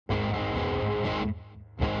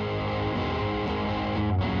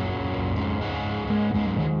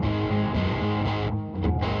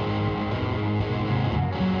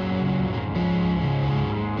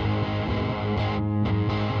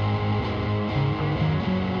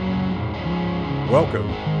Welcome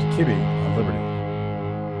to Kibbe on Liberty.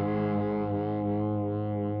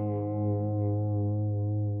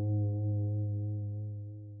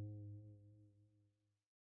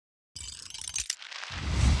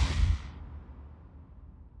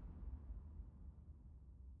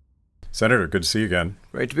 Senator, good to see you again.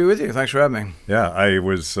 Great to be with you. Thanks for having me. Yeah, I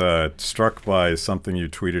was struck by something you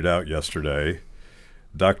tweeted out yesterday.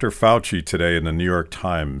 Dr. Fauci today in the New York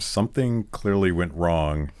Times, something clearly went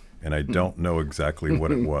wrong, and I don't know exactly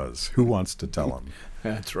what it was. Who wants to tell him?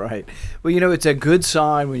 That's right. Well, it's a good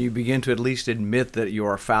sign when you begin to at least admit that you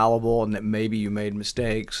are fallible and that maybe you made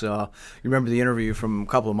mistakes. You remember the interview from a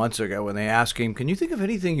couple of months ago when they asked him, can you think of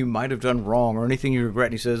anything you might have done wrong or anything you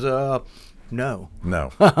regret? And he says, no.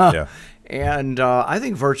 No. Yeah. And I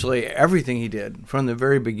think virtually everything he did from the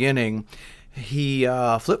very beginning, he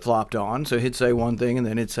flip-flopped on. So he'd say one thing and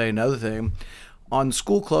then he'd say another thing. On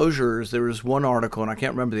school closures, there was one article, and I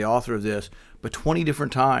can't remember the author of this, but 20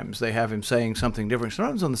 different times they have him saying something different,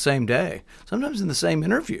 sometimes on the same day, sometimes in the same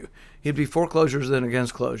interview. He'd be for closures, then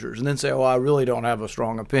against closures, and then say, I really don't have a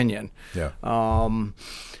strong opinion. Yeah.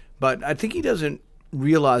 But I think he doesn't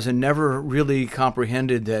realize and never really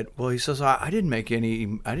comprehended that, he says, I didn't make any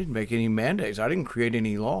mandates. I didn't create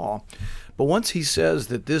any law. But once he says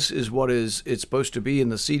that this is what it's supposed to be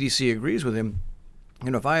and the CDC agrees with him,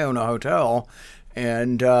 if I own a hotel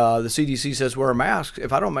and the CDC says wear a mask,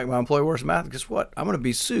 if I don't make my employee wear a mask, guess what? I'm going to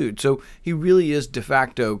be sued. So he really is de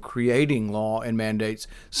facto creating law and mandates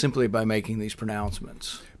simply by making these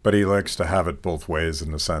pronouncements. But he likes to have it both ways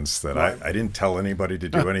in the sense that right. I didn't tell anybody to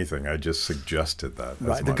do anything. I just suggested that.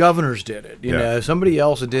 Right. The governors did it. Somebody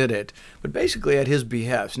else did it. But basically at his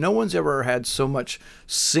behest. No one's ever had so much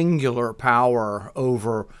singular power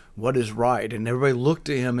over what is right. And everybody looked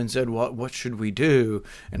to him and said, what should we do?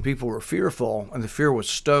 And people were fearful. And the fear was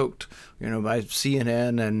stoked, by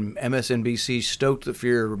CNN and MSNBC stoked the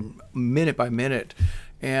fear minute by minute.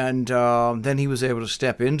 And then he was able to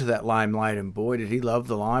step into that limelight, and boy, did he love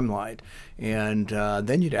the limelight. And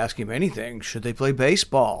then you'd ask him anything. Should they play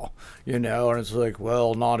baseball? And it's like,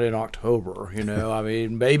 well, not in October.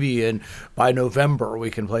 Maybe by November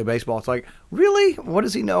we can play baseball. It's like, really? What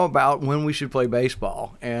does he know about when we should play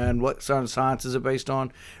baseball? And what sort of science is it based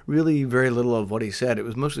on? Really very little of what he said. It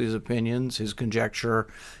was mostly his opinions, his conjecture,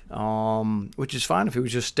 which is fine if he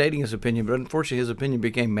was just stating his opinion. But unfortunately, his opinion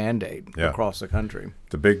became mandate across the country.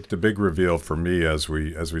 The big reveal for me as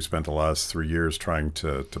we spent the last 3 years trying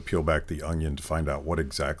to peel back the onion to find out what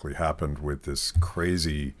exactly happened with this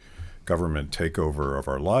crazy government takeover of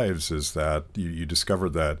our lives is that you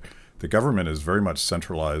discovered that the government is very much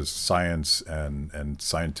centralized science and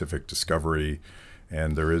scientific discovery,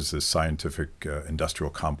 and there is this scientific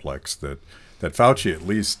industrial complex that Fauci at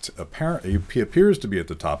least he appears to be at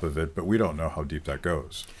the top of it, but we don't know how deep that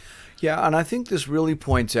goes. Yeah, and I think this really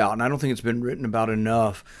points out, and I don't think it's been written about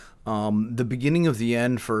enough, the beginning of the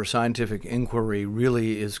end for scientific inquiry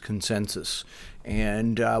really is consensus.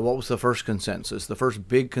 And what was the first consensus? The first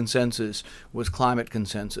big consensus was climate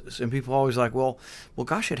consensus. And people are always like, well,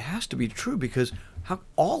 gosh, it has to be true because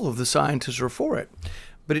all of the scientists are for it.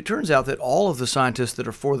 But it turns out that all of the scientists that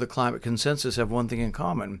are for the climate consensus have one thing in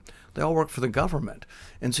common. They all work for the government.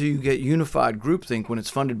 And so you get unified groupthink when it's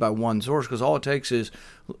funded by one source because all it takes is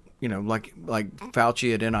like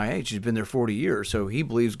Fauci at NIH, he's been there 40 years, so he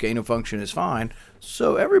believes gain of function is fine.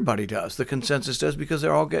 So everybody does. The consensus does because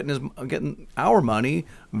they're all getting our money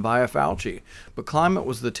via Fauci. But climate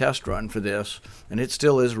was the test run for this, and it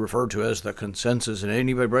still is referred to as the consensus. And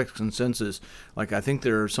anybody breaks consensus, like I think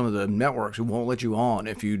there are some of the networks who won't let you on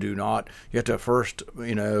if you do not. You have to first,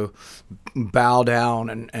 bow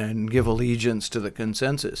down and give allegiance to the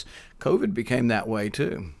consensus. COVID became that way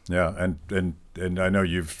too. Yeah, and I know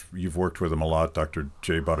you've worked with him a lot. Dr.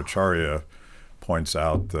 Jay Bhattacharya points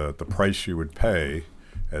out the price you would pay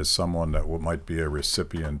as someone that might be a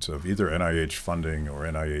recipient of either NIH funding or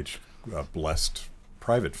NIH blessed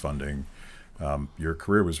private funding. Your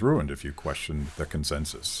career was ruined if you questioned the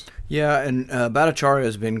consensus. Yeah, and Bhattacharya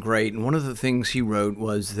has been great. And one of the things he wrote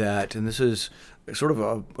was that, and this is sort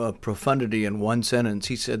of a profundity in one sentence,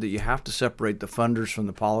 he said that you have to separate the funders from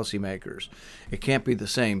the policymakers. It can't be the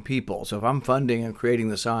same people. So if I'm funding and creating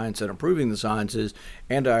the science and improving the sciences,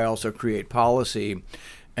 and I also create policy,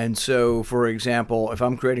 and so, for example, if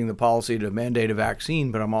I'm creating the policy to mandate a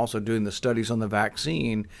vaccine, but I'm also doing the studies on the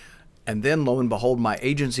vaccine, and then lo and behold, my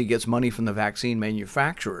agency gets money from the vaccine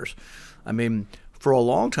manufacturers. For a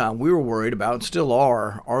long time, we were worried about, and still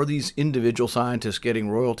are these individual scientists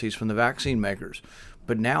getting royalties from the vaccine makers?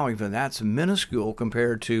 But now even that's minuscule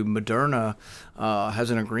compared to Moderna has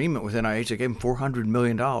an agreement with NIH. They gave them $400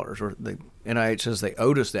 million, or the NIH says they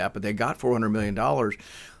owed us that, but they got $400 million.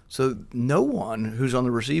 So no one who's on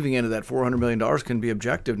the receiving end of that $400 million can be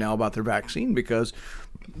objective now about their vaccine, because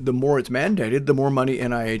the more it's mandated, the more money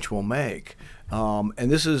NIH will make.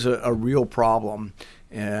 And this is a real problem.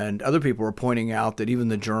 And other people are pointing out that even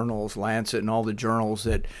the journals, Lancet and all the journals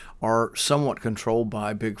that are somewhat controlled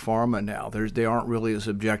by Big Pharma now, they aren't really as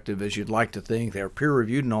objective as you'd like to think. They're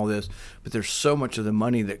peer-reviewed and all this, but there's so much of the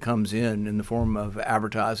money that comes in the form of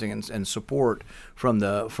advertising and support from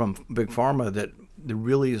Big Pharma that there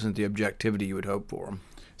really isn't the objectivity you would hope for.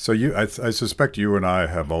 So I suspect you and I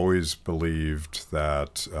have always believed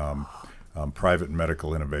that private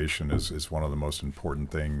medical innovation is one of the most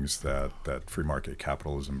important things that free market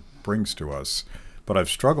capitalism brings to us. But I've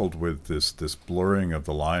struggled with this blurring of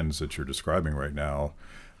the lines that you're describing right now.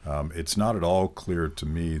 It's not at all clear to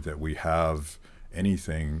me that we have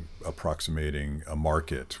anything approximating a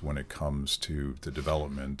market when it comes to the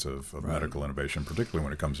development of right. medical innovation, particularly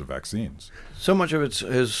when it comes to vaccines. So much of it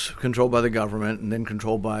is controlled by the government, and then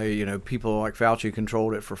controlled by people like Fauci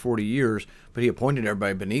controlled it for 40 years, but he appointed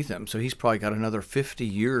everybody beneath him. So he's probably got another 50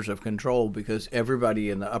 years of control because everybody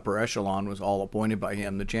in the upper echelon was all appointed by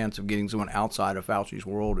him. The chance of getting someone outside of Fauci's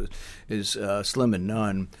world is slim and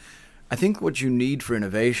none. I think what you need for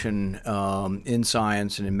innovation in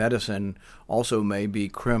science and in medicine also may be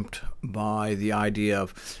crimped by the idea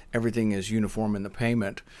of everything is uniform in the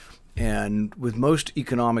payment. And with most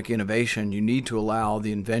economic innovation, you need to allow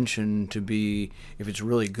the invention to be, if it's a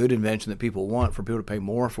really good invention that people want, for people to pay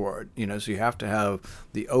more for it. So you have to have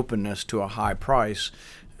the openness to a high price.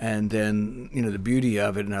 And then, the beauty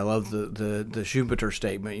of it, and I love the Schumpeter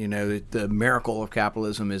statement, the miracle of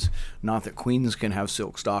capitalism is not that queens can have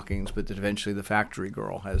silk stockings, but that eventually the factory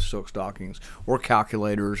girl has silk stockings, or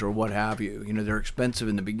calculators, or what have you. They're expensive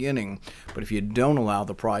in the beginning, but if you don't allow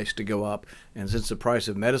the price to go up, and since the price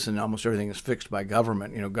of medicine, almost everything is fixed by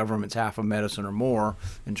government, government's half of medicine or more,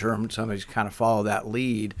 in terms, somebody's kind of follow that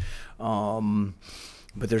lead.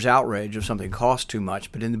 But there's outrage if something costs too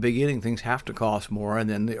much. But in the beginning, things have to cost more, and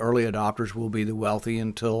then the early adopters will be the wealthy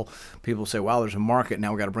until people say, wow, there's a market,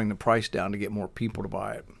 now we've got to bring the price down to get more people to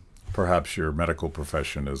buy it. Perhaps your medical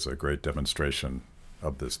profession is a great demonstration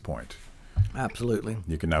of this point. Absolutely.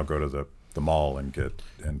 You can now go to the mall and get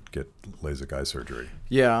LASIK eye surgery.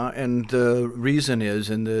 Yeah, and the reason is,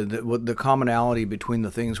 and the commonality between the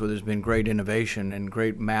things where there's been great innovation and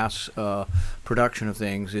great mass production of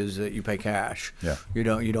things is that you pay cash. Yeah. You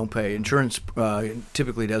don't pay insurance.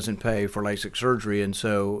 Typically doesn't pay for LASIK surgery, and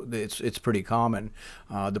so it's pretty common.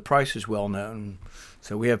 The price is well known.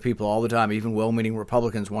 So we have people all the time, even well-meaning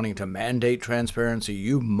Republicans, wanting to mandate transparency.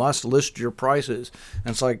 You must list your prices,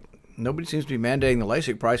 and it's like, nobody seems to be mandating the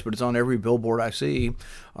LASIK price, but it's on every billboard I see.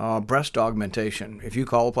 Breast augmentation. If you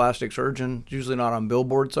call a plastic surgeon, it's usually not on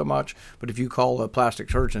billboard so much, but if you call a plastic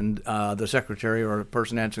surgeon, the secretary or the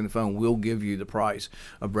person answering the phone will give you the price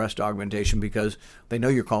of breast augmentation because they know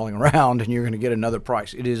you're calling around and you're going to get another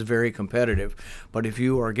price. It is very competitive. But if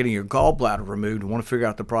you are getting your gallbladder removed and want to figure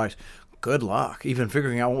out the price, good luck even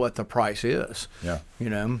figuring out what the price is. Yeah.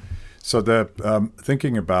 So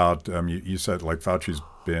thinking about, you said like Fauci's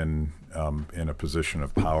been in a position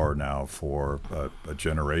of power now for a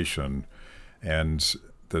generation, and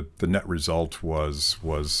the net result was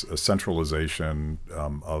a centralization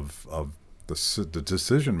of the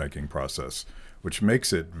decision-making process, which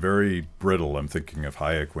makes it very brittle. I'm thinking of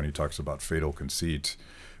Hayek when he talks about fatal conceit.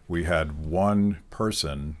 We had one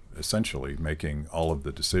person essentially making all of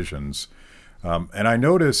the decisions, and I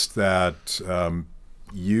noticed that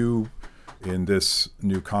you in this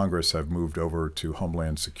new Congress have moved over to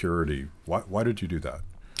Homeland Security. Why did you do that?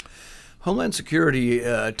 Homeland Security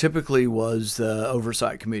typically was the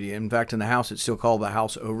Oversight Committee. In fact, in the House, it's still called the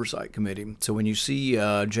House Oversight Committee. So when you see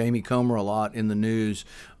Jamie Comer a lot in the news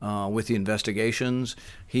with the investigations,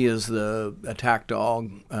 he is the attack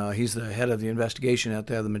dog. He's the head of the investigation out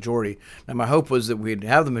there, the majority. Now, my hope was that we'd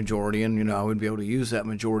have the majority, and I would be able to use that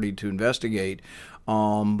majority to investigate.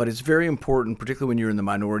 But it's very important, particularly when you're in the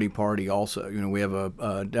minority party also. We have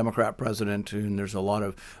a Democrat president, and there's a lot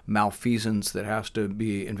of malfeasance that has to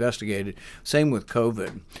be investigated. Same with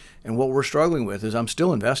COVID. And what we're struggling with is I'm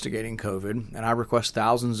still investigating COVID, and I request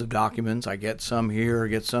thousands of documents. I get some here,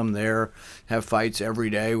 get some there, have fights every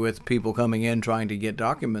day with people coming in trying to get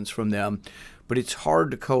documents from them. But it's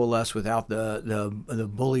hard to coalesce without the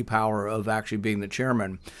bully power of actually being the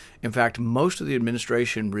chairman. In fact, most of the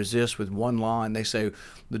administration resists with one line. They say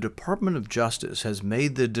the Department of Justice has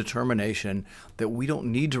made the determination that we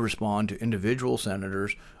don't need to respond to individual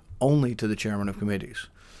senators only to the chairman of committees.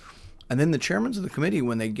 And then the chairmen of the committee,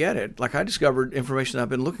 when they get it, like I discovered information I've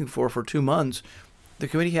been looking for 2 months. The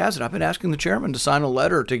committee has it. I've been asking the chairman to sign a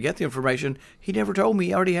letter to get the information. He never told me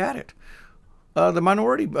he already had it.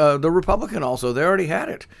 The Republican also, they already had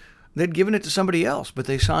it. They'd given it to somebody else, but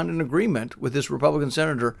they signed an agreement with this Republican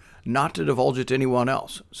senator not to divulge it to anyone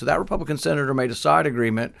else. So that Republican senator made a side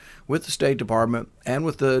agreement with the State Department and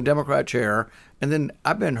with the Democrat chair. And then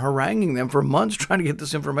I've been haranguing them for months trying to get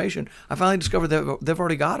this information. I finally discovered that they've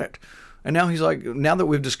already got it. And now he's like, now that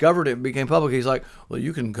we've discovered it became public, he's like, well,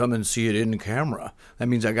 you can come and see it in camera. That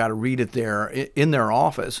means I got to read it there in their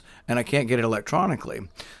office, and I can't get it electronically.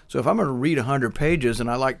 So if I'm going to read 100 pages and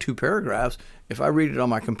I like 2 paragraphs, if I read it on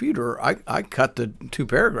my computer, I cut the 2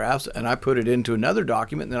 paragraphs and I put it into another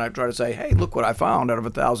document, and then I try to say, hey, look what I found out of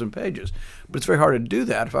 1,000 pages. But it's very hard to do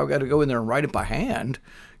that if I've got to go in there and write it by hand.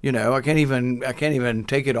 I can't even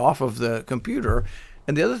take it off of the computer.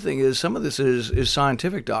 And the other thing is, some of this is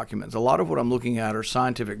scientific documents. A lot of what I'm looking at are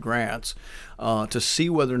scientific grants to see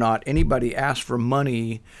whether or not anybody asked for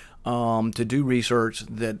money to do research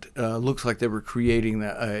that looks like they were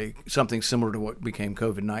creating something similar to what became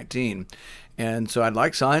COVID-19. And so I'd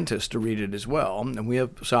like scientists to read it as well. And we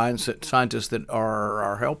have scientists that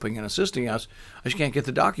are helping and assisting us. I just can't get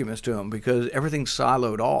the documents to them because everything's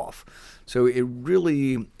siloed off. So it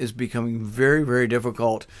really is becoming very, very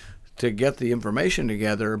difficult to get the information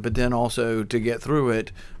together, but then also to get through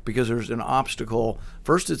it because there's an obstacle.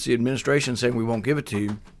 First, it's the administration saying we won't give it to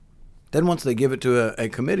you. Then once they give it to a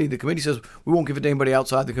committee, the committee says we won't give it to anybody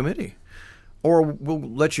outside the committee. Or we'll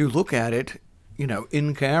let you look at it,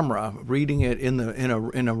 in camera, reading it in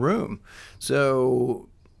a room. So,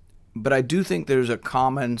 but I do think there's a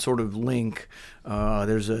common sort of link.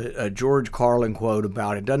 There's a George Carlin quote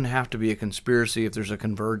about it doesn't have to be a conspiracy if there's a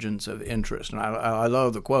convergence of interest. And I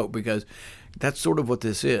love the quote because that's sort of what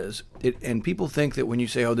this is. And people think that when you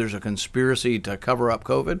say, oh, there's a conspiracy to cover up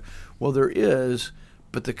COVID, well, there is,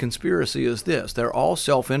 but the conspiracy is this. They're all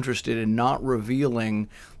self-interested in not revealing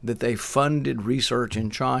that they funded research in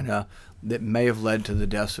China that may have led to the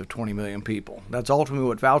deaths of 20 million people. That's ultimately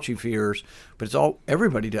what Fauci fears, but it's all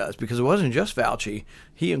everybody does because it wasn't just Fauci.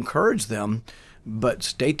 He encouraged them, but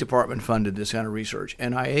State Department funded this kind of research.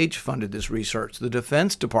 NIH funded this research. The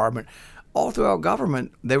Defense Department, all throughout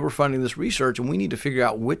government, they were funding this research, and we need to figure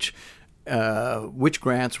out which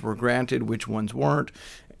grants were granted, which ones weren't,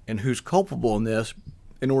 and who's culpable in this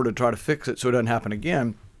in order to try to fix it so it doesn't happen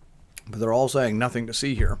again. But they're all saying nothing to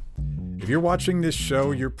see here. If you're watching this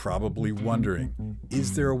show, you're probably wondering,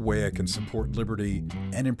 is there a way I can support liberty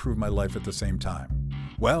and improve my life at the same time?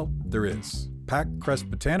 Well, there is. Pack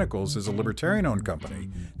Crest Botanicals is a libertarian-owned company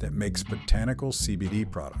that makes botanical CBD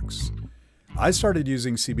products. I started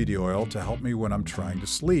using CBD oil to help me when I'm trying to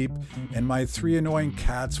sleep, and my 3 annoying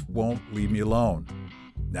cats won't leave me alone.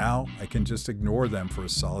 Now I can just ignore them for a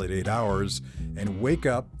solid 8 hours and wake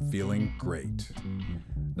up feeling great.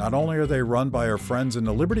 Not only are they run by our friends in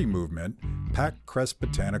the Liberty Movement, Pack Crest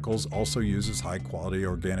Botanicals also uses high-quality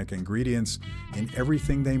organic ingredients in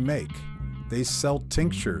everything they make. They sell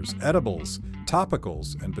tinctures, edibles,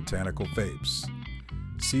 topicals, and botanical vapes.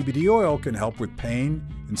 CBD oil can help with pain,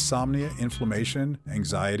 insomnia, inflammation,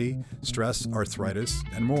 anxiety, stress, arthritis,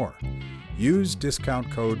 and more. Use discount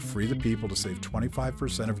code FREETHEPEOPLE to save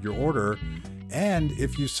 25% of your order. And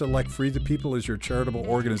if you select Free the People as your charitable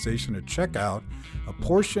organization at checkout, a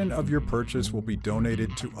portion of your purchase will be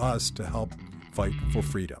donated to us to help fight for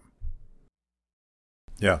freedom.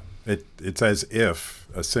 Yeah, it's as if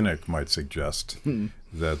a cynic might suggest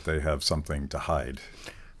that they have something to hide.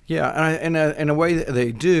 Yeah, and in a way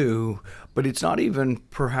they do, but it's not even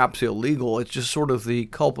perhaps illegal. It's just sort of the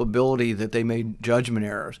culpability that they made judgment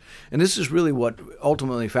errors. And this is really what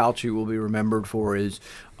ultimately Fauci will be remembered for is,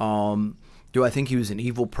 do I think he was an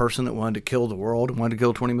evil person that wanted to kill the world and wanted to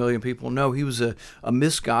kill 20 million people? No, he was a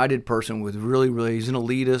misguided person with really, he's an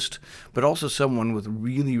elitist, but also someone with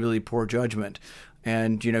really, really poor judgment.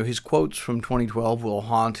 And, his quotes from 2012 will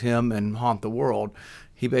haunt him and haunt the world.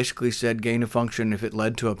 He basically said gain of function if it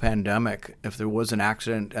led to a pandemic, if there was an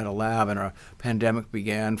accident at a lab and a pandemic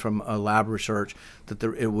began from a lab research, that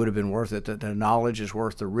it would have been worth it, that the knowledge is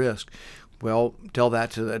worth the risk. Well, tell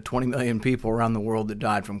that to the 20 million people around the world that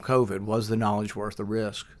died from COVID. Was the knowledge worth the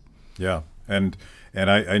risk? Yeah, and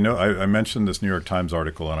I know I mentioned this New York Times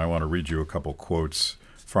article, and I want to read you a couple quotes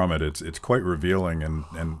from it. It's quite revealing,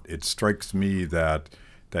 and it strikes me that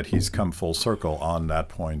he's come full circle on that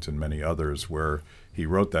point and many others where he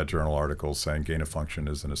wrote that journal article saying gain of function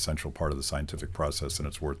is an essential part of the scientific process and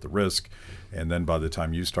it's worth the risk. And then by the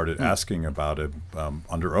time you started asking about it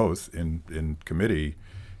under oath in committee,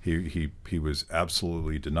 he was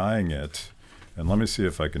absolutely denying it. And let me see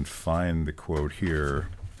if I can find the quote here.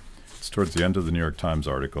 It's towards the end of the New York Times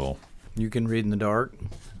article. You can read in the dark?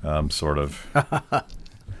 Sort of.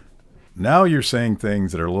 Now you're saying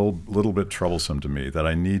things that are a little bit troublesome to me, that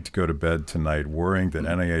I need to go to bed tonight worrying that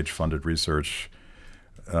NIH-funded research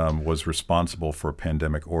was responsible for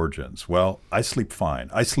pandemic origins. Well, I sleep fine.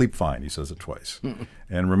 I sleep fine, he says it twice.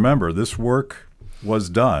 And remember, this work was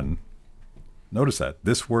done. Notice that.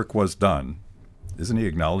 This work was done. Isn't he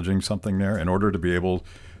acknowledging something there? In order to be able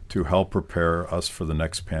to help prepare us for the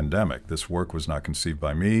next pandemic. This work was not conceived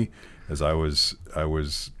by me, as I was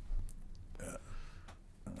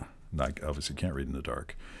not, obviously can't read in the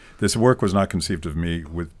dark. This work was not conceived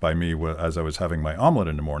by me as I was having my omelet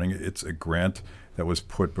in the morning. It's a grant that was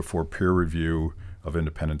put before peer review of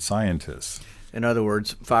independent scientists. In other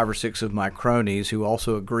words, 5 or 6 of my cronies who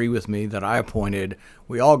also agree with me that I appointed,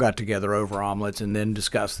 we all got together over omelets and then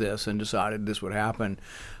discussed this and decided this would happen.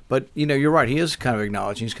 But, you're right. He is kind of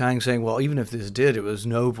acknowledging. He's kind of saying, well, even if this did, it was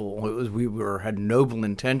noble. We had noble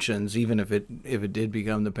intentions, even if it did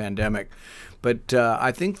become the pandemic. But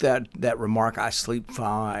I think that remark, I sleep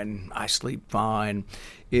fine,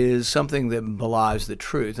 is something that belies the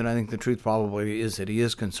truth. And I think the truth probably is that he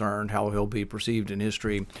is concerned how he'll be perceived in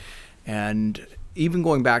history. And even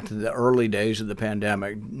going back to the early days of the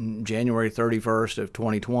pandemic, January 31st of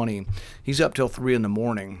 2020, he's up till 3 in the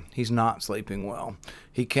morning. He's not sleeping well.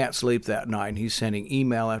 He can't sleep that night. He's sending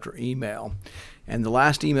email after email. And the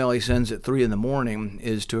last email he sends at 3 in the morning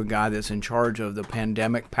is to a guy that's in charge of the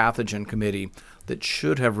Pandemic Pathogen Committee that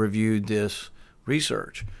should have reviewed this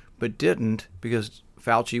research, but didn't because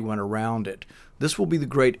Fauci went around it. This will be the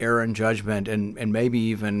great error in judgment and maybe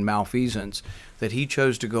even malfeasance that he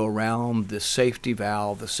chose to go around the safety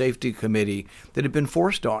valve, the safety committee that had been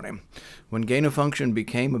forced on him. When gain of function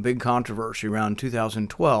became a big controversy around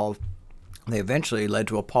 2012, they eventually led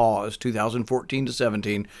to a pause, 2014 to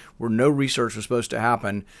 17, where no research was supposed to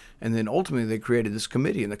happen. And then ultimately they created this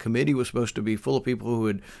committee, and the committee was supposed to be full of people who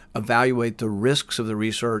would evaluate the risks of the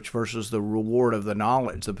research versus the reward of the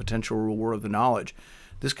knowledge, the potential reward of the knowledge.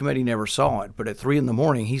 This committee never saw it, but at 3 in the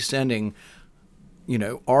morning, he's sending,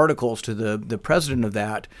 articles to the president of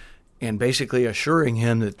that and basically assuring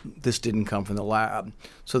him that this didn't come from the lab.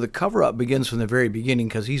 So the cover-up begins from the very beginning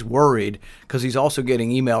because he's worried, because he's also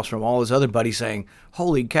getting emails from all his other buddies saying,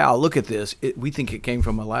 holy cow, look at this. We think it came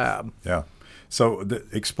from a lab. Yeah. So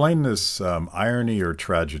explain this irony or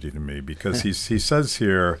tragedy to me, because he says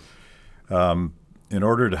here, in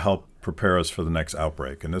order to help prepare us for the next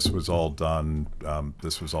outbreak, and this was all done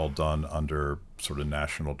under sort of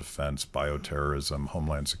national defense, bioterrorism,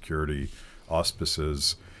 Homeland Security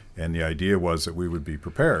auspices. And the idea was that we would be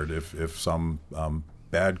prepared if some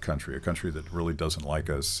bad country, a country that really doesn't like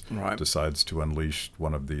us, right, decides to unleash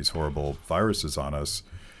one of these horrible viruses on us.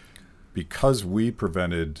 Because we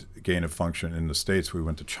prevented gain of function in the States, we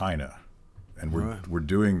went to China. And we're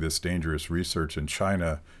doing this dangerous research in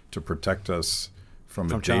China to protect us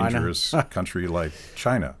from a dangerous country like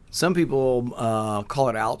China. Some people call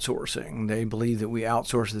it outsourcing. They believe that we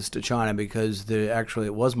outsource this to China because actually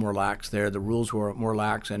it was more lax there. The rules were more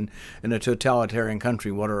lax. And in a totalitarian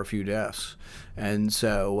country, what are a few deaths? And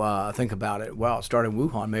so think about it. Well, it started in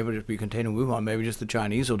Wuhan. Maybe it'll just be contained in Wuhan. Maybe just the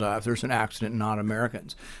Chinese will die if there's an accident, not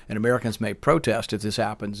Americans. And Americans may protest if this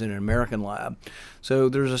happens in an American lab. So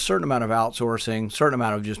there's a certain amount of outsourcing, certain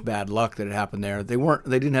amount of just bad luck that had happened there. They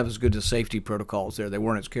didn't have as good as safety protocols there. They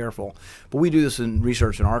weren't as careful. But we do this in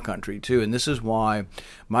research in our country too, and this is why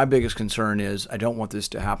my biggest concern is I don't want this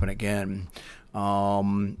to happen again.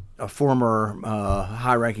 A former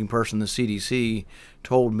high-ranking person in the CDC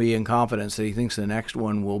told me in confidence that he thinks the next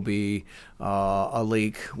one will be a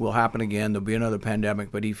leak, will happen again. There'll be another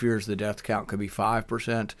pandemic, but he fears the death count could be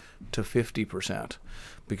 5% to 50%.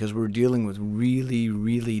 Because we're dealing with really,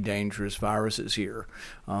 really dangerous viruses here.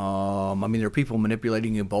 There are people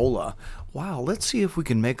manipulating Ebola. Wow, let's see if we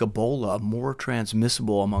can make Ebola more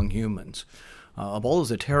transmissible among humans. Ebola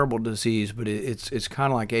is a terrible disease, but it's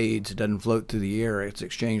kind of like AIDS. It doesn't float through the air. It's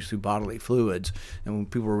exchanged through bodily fluids. And when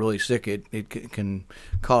people are really sick, it can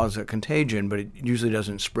cause a contagion, but it usually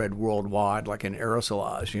doesn't spread worldwide like an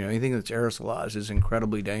aerosolized. Anything that's aerosolized is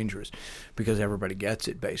incredibly dangerous because everybody gets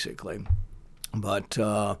it, basically. But,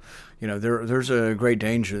 there's a great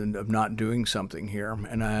danger of not doing something here.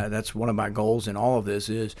 And that's one of my goals in all of this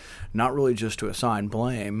is not really just to assign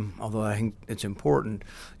blame, although I think it's important.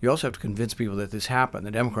 You also have to convince people that this happened.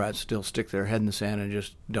 The Democrats still stick their head in the sand and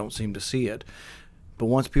just don't seem to see it. But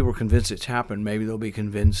once people are convinced it's happened, maybe they'll be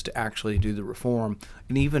convinced to actually do the reform.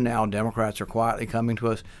 And even now, Democrats are quietly coming to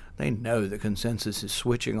us. They know the consensus is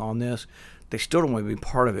switching on this. They still don't want to be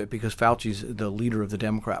part of it because Fauci's the leader of the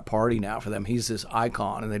Democrat Party now for them. He's this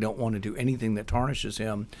icon, and they don't want to do anything that tarnishes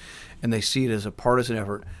him. And they see it as a partisan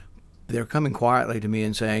effort. They're coming quietly to me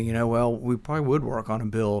and saying, well, we probably would work on a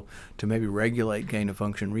bill to maybe regulate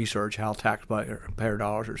gain-of-function research, how taxpayer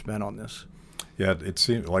dollars are spent on this. Yeah, it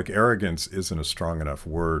seems like arrogance isn't a strong enough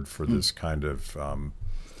word for this kind of,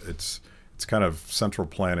 it's kind of central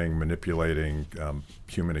planning, manipulating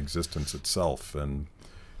human existence itself. And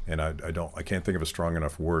I can't think of a strong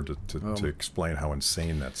enough word to explain how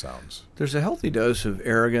insane that sounds. There's a healthy dose of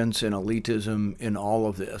arrogance and elitism in all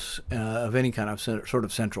of this, of any kind of sort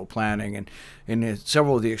of central planning. And in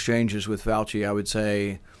several of the exchanges with Fauci, I would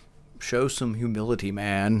say, show some humility,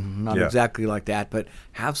 man. Not exactly like that, but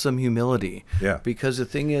have some humility. Yeah. Because the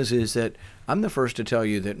thing is that I'm the first to tell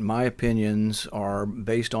you that my opinions are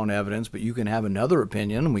based on evidence, but you can have another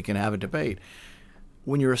opinion and we can have a debate.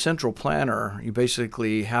 When you're a central planner, you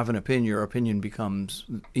basically have an opinion. Your opinion becomes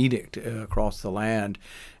edict across the land.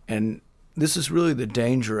 And this is really the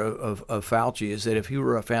danger of Fauci, is that if he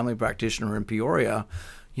were a family practitioner in Peoria,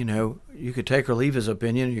 you could take or leave his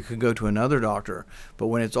opinion. You could go to another doctor. But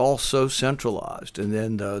when it's all so centralized, and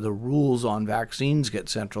then the rules on vaccines get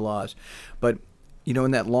centralized. But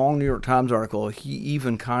in that long New York Times article, he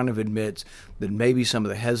even kind of admits that maybe some of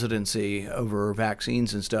the hesitancy over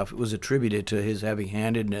vaccines and stuff was attributed to his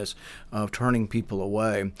heavy-handedness of turning people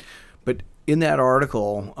away. But in that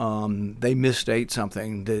article, they misstate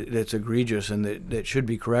something that's egregious and that should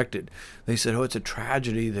be corrected. They said, it's a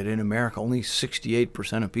tragedy that in America only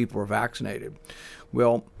 68% of people are vaccinated.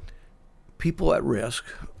 Well, people at risk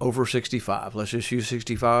over 65, let's just use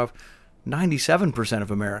 65, 97%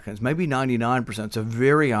 of Americans, maybe 99%. It's a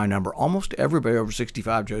very high number. Almost everybody over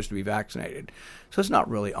 65 chose to be vaccinated. So it's not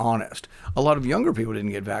really honest. A lot of younger people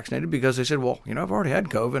didn't get vaccinated because they said, well, I've already had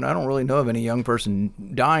COVID. I don't really know of any young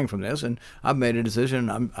person dying from this, and I've made a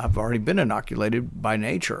decision. I've already been inoculated by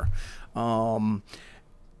nature.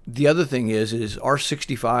 The other thing is our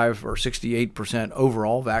 65 or 68%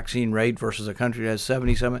 overall vaccine rate versus a country that has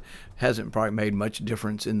 77 hasn't probably made much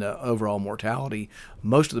difference in the overall mortality.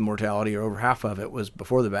 Most of the mortality, or over half of it, was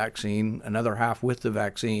before the vaccine, another half with the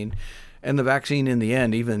vaccine. And the vaccine, in the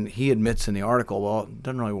end, even he admits in the article, well, it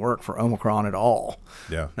doesn't really work for Omicron at all.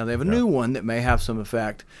 Yeah. Now, they have a new one that may have some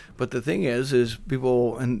effect. But the thing is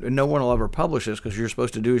people, and no one will ever publish this because you're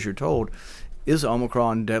supposed to do as you're told, is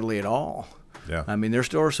Omicron deadly at all? Yeah. I mean, there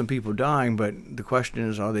still are some people dying, but the question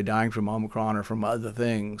is, are they dying from Omicron or from other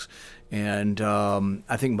things? And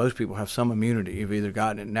I think most people have some immunity. You've either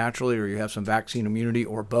gotten it naturally or you have some vaccine immunity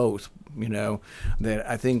or both, that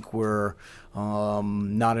I think we're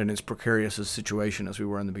not in as precarious a situation as we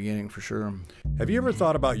were in the beginning, for sure. Have you ever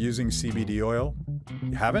thought about using CBD oil?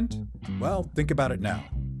 You haven't? Well, think about it now.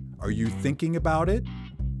 Are you thinking about it?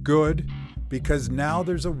 Good. Because now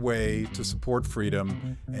there's a way to support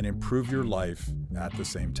freedom and improve your life at the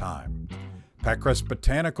same time. Packrest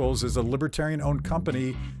Botanicals is a libertarian-owned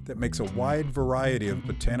company that makes a wide variety of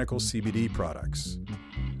botanical CBD products.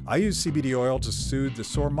 I use CBD oil to soothe the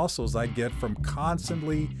sore muscles I get from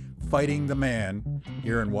constantly fighting the man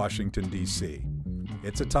here in Washington, D.C.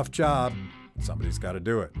 It's a tough job. Somebody's got to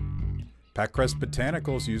do it. Packrest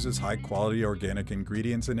Botanicals uses high-quality organic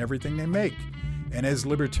ingredients in everything they make. And as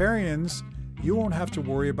libertarians, you won't have to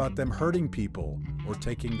worry about them hurting people or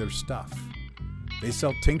taking their stuff. They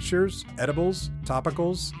sell tinctures, edibles,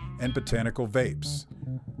 topicals, and botanical vapes.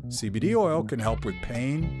 CBD oil can help with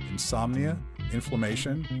pain, insomnia,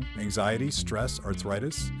 inflammation, anxiety, stress,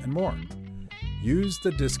 arthritis, and more. Use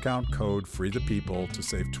the discount code FREETHEPEOPLE to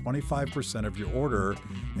save 25% of your order,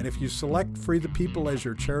 and if you select Free the People as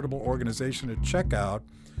your charitable organization at checkout,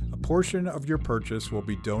 a portion of your purchase will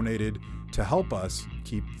be donated to help us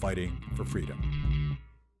keep fighting for freedom.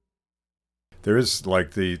 There is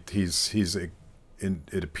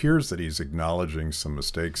it appears that he's acknowledging some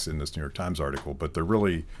mistakes in this New York Times article, but they're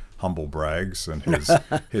really humble brags, and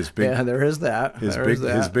his big there is that.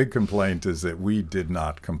 His big complaint is that we did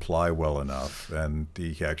not comply well enough, and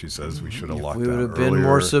he actually says we should have locked down earlier. We would have been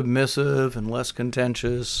more submissive and less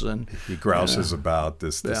contentious, and he grouses about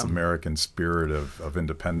this American spirit of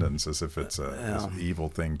independence as if it's this evil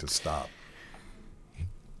thing to stop.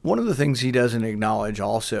 One of the things he doesn't acknowledge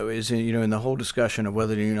also is, in the whole discussion of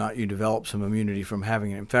whether or not you develop some immunity from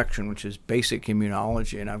having an infection, which is basic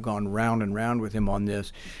immunology, and I've gone round and round with him on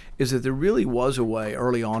this, is that there really was a way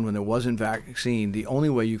early on when there wasn't vaccine. The only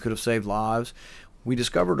way you could have saved lives, we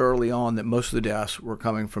discovered early on that most of the deaths were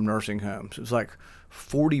coming from nursing homes. It was like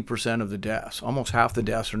 40% of the deaths, almost half the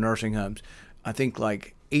deaths are nursing homes. I think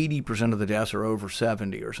like 80% of the deaths are over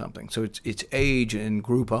 70 or something. So it's age and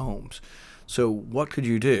group homes. So what could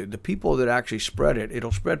you do? The people that actually spread it,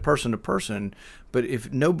 it'll spread person to person. But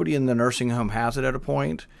if nobody in the nursing home has it at a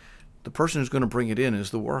point, the person who's going to bring it in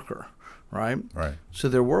is the worker, right? Right. So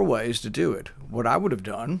there were ways to do it. What I would have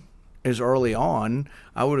done is early on,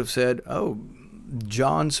 I would have said, oh,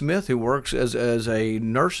 John Smith, who works as a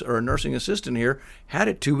nurse or a nursing assistant here, had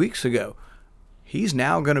it 2 weeks ago. He's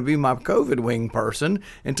now going to be my COVID wing person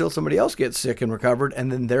until somebody else gets sick and recovered,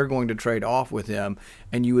 and then they're going to trade off with him.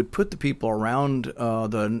 And you would put the people around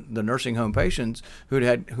the nursing home patients who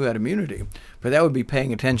had immunity. But that would be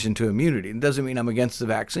paying attention to immunity. It doesn't mean I'm against the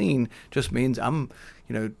vaccine. It just means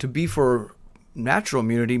to be for natural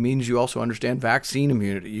immunity means you also understand vaccine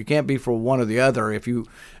immunity. You can't be for one or the other. If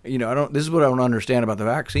this is what I don't understand about the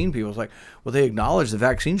vaccine people. It's like, well, they acknowledge the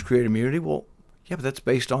vaccines create immunity. Well, yeah, but that's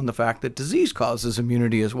based on the fact that disease causes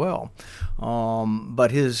immunity as well.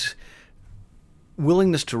 But his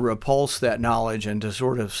willingness to repulse that knowledge and to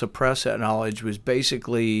sort of suppress that knowledge was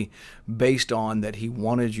basically based on that he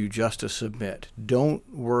wanted you just to submit. Don't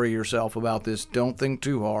worry yourself about this. Don't think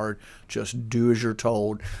too hard. Just do as you're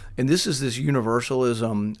told. And this is this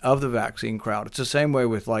universalism of the vaccine crowd. It's the same way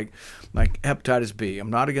with like hepatitis B. I'm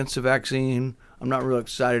not against the vaccine. I'm not real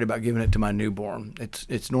excited about giving it to my newborn.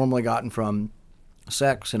 It's normally gotten from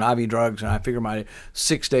sex and IV drugs, and I figure my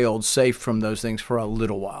 6-day-old's safe from those things for a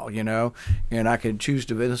little while, and I could choose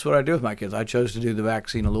to, and that's what I do with my kids. I chose to do the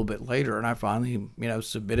vaccine a little bit later, and I finally,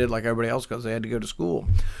 submitted like everybody else because they had to go to school.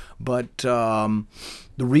 But the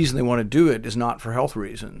reason they want to do it is not for health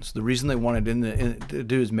reasons. The reason they want to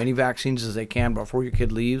do as many vaccines as they can before your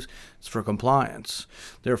kid leaves is for compliance.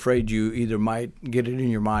 They're afraid you either might get it in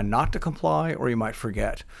your mind not to comply or you might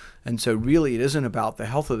forget. And so really it isn't about the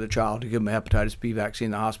health of the child to give them a hepatitis B vaccine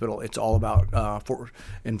in the hospital. It's all about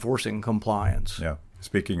enforcing compliance. Yeah.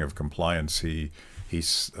 Speaking of compliance,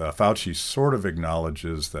 Fauci sort of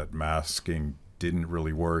acknowledges that masking didn't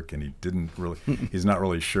really work, and he's not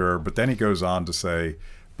really sure. But then he goes on to say,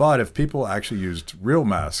 but if people actually used real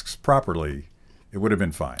masks properly, it would have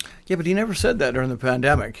been fine. Yeah, but he never said that during the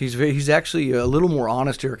pandemic. He's actually a little more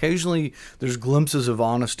honest here. Occasionally there's glimpses of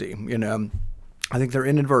honesty, I think they're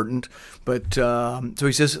inadvertent, but so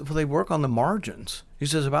he says, well, they work on the margins. He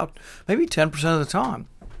says about maybe 10% of the time.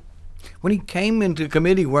 When he came into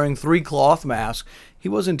committee wearing 3 cloth masks, he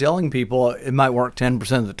wasn't telling people it might work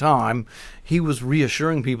 10% of the time. He was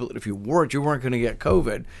reassuring people that if you wore it, you weren't going to get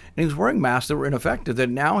COVID. And he was wearing masks that were ineffective, that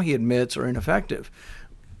now he admits are ineffective.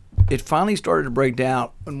 It finally started to break down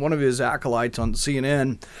when one of his acolytes on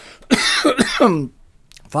CNN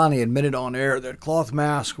finally admitted on air that cloth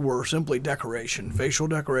masks were simply decoration, facial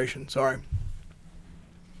decoration. Sorry.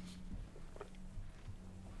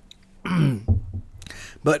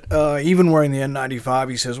 But even wearing the N95,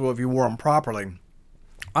 he says, well, if you wore them properly.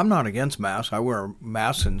 I'm not against masks. I wear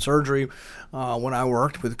masks in surgery. When I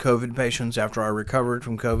worked with COVID patients after I recovered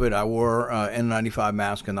from COVID, I wore N95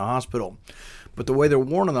 mask in the hospital. But the way they're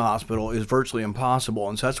worn in the hospital is virtually impossible.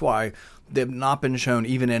 And so that's why they've not been shown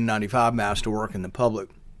even N95 masks to work in the public.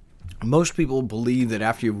 Most people believe that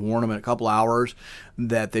after you've worn them in a couple hours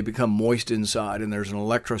that they become moist inside and there's an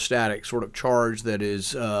electrostatic sort of charge that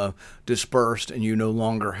is dispersed and you no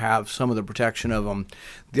longer have some of the protection of them.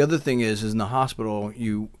 The other thing is in the hospital,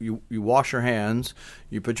 you wash your hands,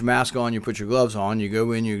 you put your mask on, you put your gloves on, you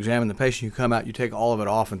go in, you examine the patient, you come out, you take all of it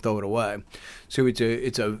off and throw it away. So it's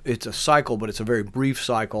a cycle, but it's a very brief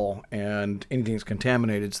cycle, and anything that's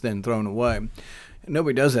contaminated is then thrown away.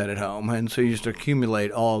 Nobody does that at home, and so you just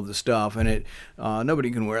accumulate all of the stuff, and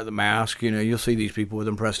nobody can wear the mask. You'll see these people with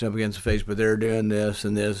them pressed up against the face, but they're doing this,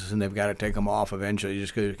 and they've got to take them off eventually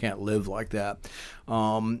just because you can't live like that.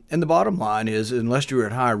 And the bottom line is, unless you're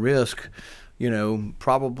at high risk,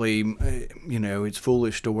 probably, it's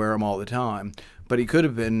foolish to wear them all the time. But it could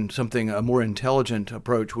have been a more intelligent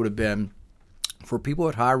approach would have been for people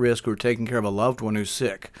at high risk who are taking care of a loved one who's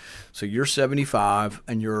sick. So you're 75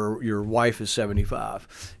 and your wife is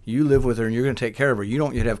 75. You live with her and you're going to take care of her. You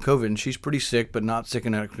don't yet have COVID and she's pretty sick, but not sick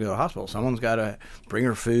enough to go to the hospital. Someone's got to bring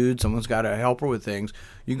her food. Someone's got to help her with things.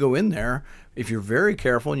 You go in there. If you're very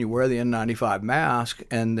careful and you wear the N95 mask,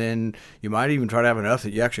 and then you might even try to have enough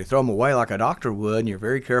that you actually throw them away like a doctor would, and you're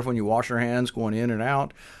very careful and you wash your hands going in and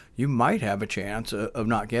out, you might have a chance of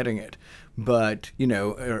not getting it. But,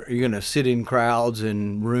 are you going to sit in crowds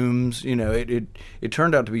and rooms? It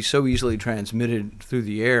turned out to be so easily transmitted through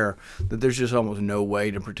the air that there's just almost no way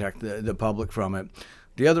to protect the public from it.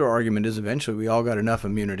 The other argument is eventually we all got enough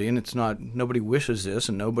immunity, and it's not, nobody wishes this,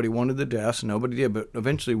 and nobody wanted the deaths, and nobody did, but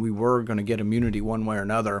eventually we were going to get immunity one way or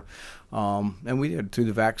another, and we did through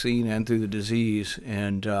the vaccine and through the disease.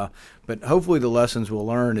 And but hopefully the lessons we'll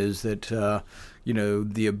learn is that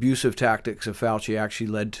the abusive tactics of Fauci actually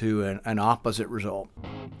led to an opposite result.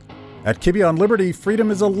 At Kibbe on Liberty, freedom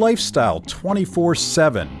is a lifestyle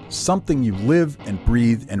 24/7, something you live and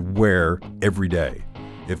breathe and wear every day.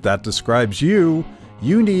 If that describes you,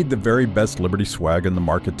 you need the very best Liberty swag in the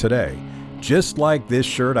market today, just like this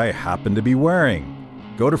shirt I happen to be wearing.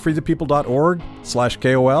 Go to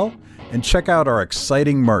freethepeople.org/KOL and check out our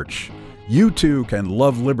exciting merch. You too can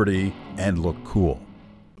love Liberty and look cool.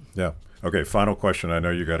 Yeah. Okay, final question. I know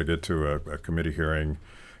you got to get to a committee hearing.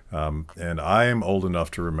 And I am old enough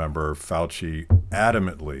to remember Fauci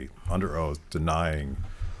adamantly, under oath, denying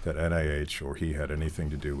that NIH or he had anything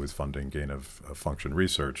to do with funding gain-of-function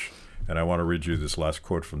research. And I want to read you this last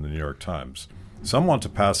quote from the New York Times. Some want to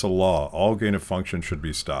pass a law, all gain-of-function should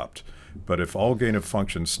be stopped. But if all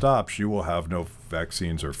gain-of-function stops, you will have no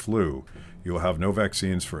vaccines or flu. You will have no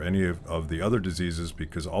vaccines for any of the other diseases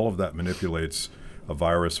because all of that manipulates a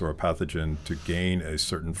virus or a pathogen to gain a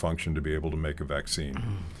certain function to be able to make a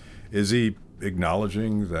vaccine. Is he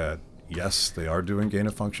acknowledging that, yes, they are doing gain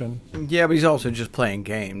of function? Yeah, but he's also just playing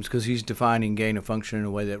games because he's defining gain of function in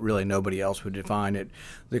a way that really nobody else would define it.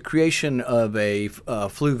 The creation of a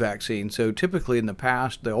flu vaccine, so typically in the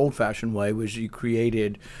past, the old-fashioned way was you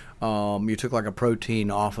created, you took like a protein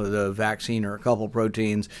off of the vaccine or a couple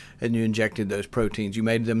proteins and you injected those proteins. You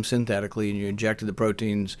made them synthetically and you injected the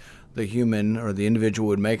proteins. The human or the individual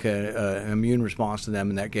would make an immune response to them,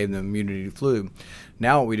 and that gave them immunity to flu.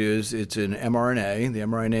 Now what we do is it's an mRNA. The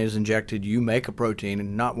mRNA is injected. You make a protein,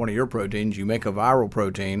 and not one of your proteins. You make a viral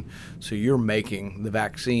protein, so you're making the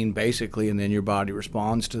vaccine basically, and then your body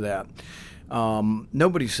responds to that.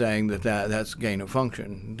 Nobody's saying that's gain of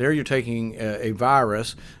function. There you're taking a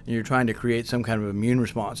virus, and you're trying to create some kind of immune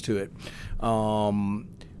response to it.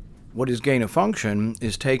 What is gain of function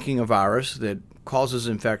is taking a virus that causes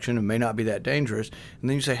infection and may not be that dangerous, and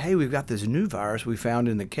then you say, hey, we've got this new virus we found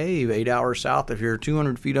in the cave 8 hours south of here,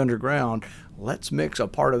 200 feet underground. Let's mix a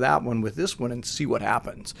part of that one with this one and see what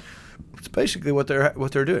happens. It's basically what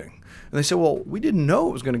they're doing. And they say, well, we didn't know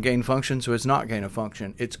it was going to gain function, so it's not gain of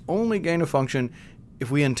function. It's only gain of function if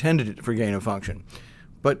we intended it for gain of function.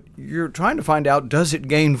 But you're trying to find out, does it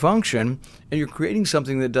gain function? And you're creating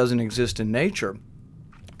something that doesn't exist in nature.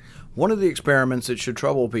 One of the experiments that should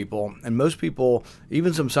trouble people, and most people,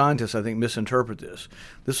 even some scientists, I think, misinterpret this.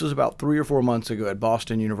 This was about 3 or 4 months ago at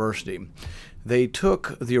Boston University. They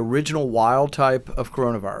took the original wild type of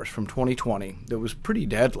coronavirus from 2020 that was pretty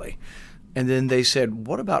deadly. And then they said,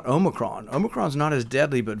 what about Omicron? Omicron's not as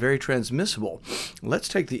deadly, but very transmissible. Let's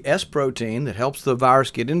take the S protein that helps the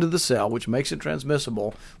virus get into the cell, which makes it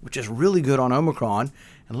transmissible, which is really good on Omicron,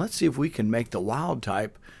 and let's see if we can make the wild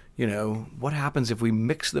type. What happens if we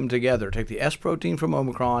mix them together? Take the S protein from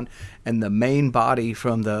Omicron and the main body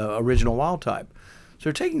from the original wild type. So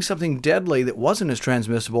they're taking something deadly that wasn't as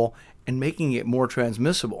transmissible and making it more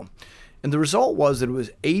transmissible. And the result was that it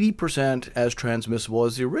was 80% as transmissible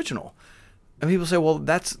as the original. And people say, well,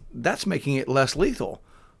 that's making it less lethal.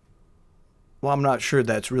 Well, I'm not sure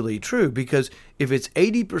that's really true, because if it's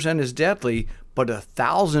 80% as deadly, but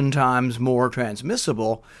 1,000 times more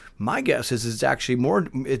transmissible, my guess is it's actually more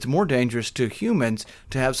dangerous to humans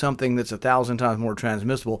to have something that's 1,000 times more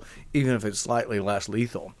transmissible, even if it's slightly less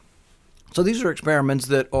lethal. So these are experiments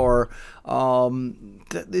that are,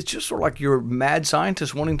 it's just sort of like your mad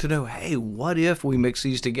scientist wanting to know, hey, what if we mix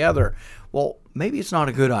these together? Well, maybe it's not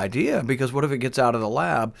a good idea, because what if it gets out of the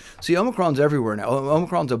lab? See, Omicron's everywhere now.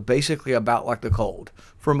 Omicron's basically about like the cold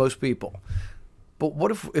for most people. But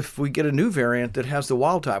what if we get a new variant that has the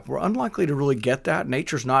wild type? We're unlikely to really get that.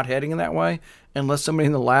 Nature's not heading in that way unless somebody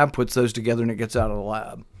in the lab puts those together and it gets out of the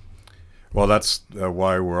lab. Well, that's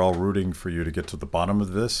why we're all rooting for you to get to the bottom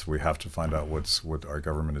of this. We have to find out what our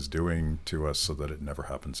government is doing to us so that it never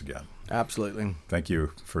happens again. Absolutely. Thank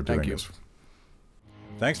you for doing this.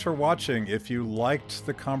 Thanks for watching. If you liked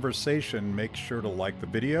the conversation, make sure to like the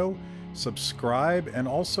video, subscribe, and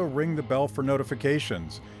also ring the bell for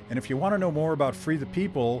notifications. And if you want to know more about Free the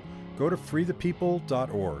People, go to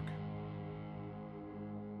freethepeople.org.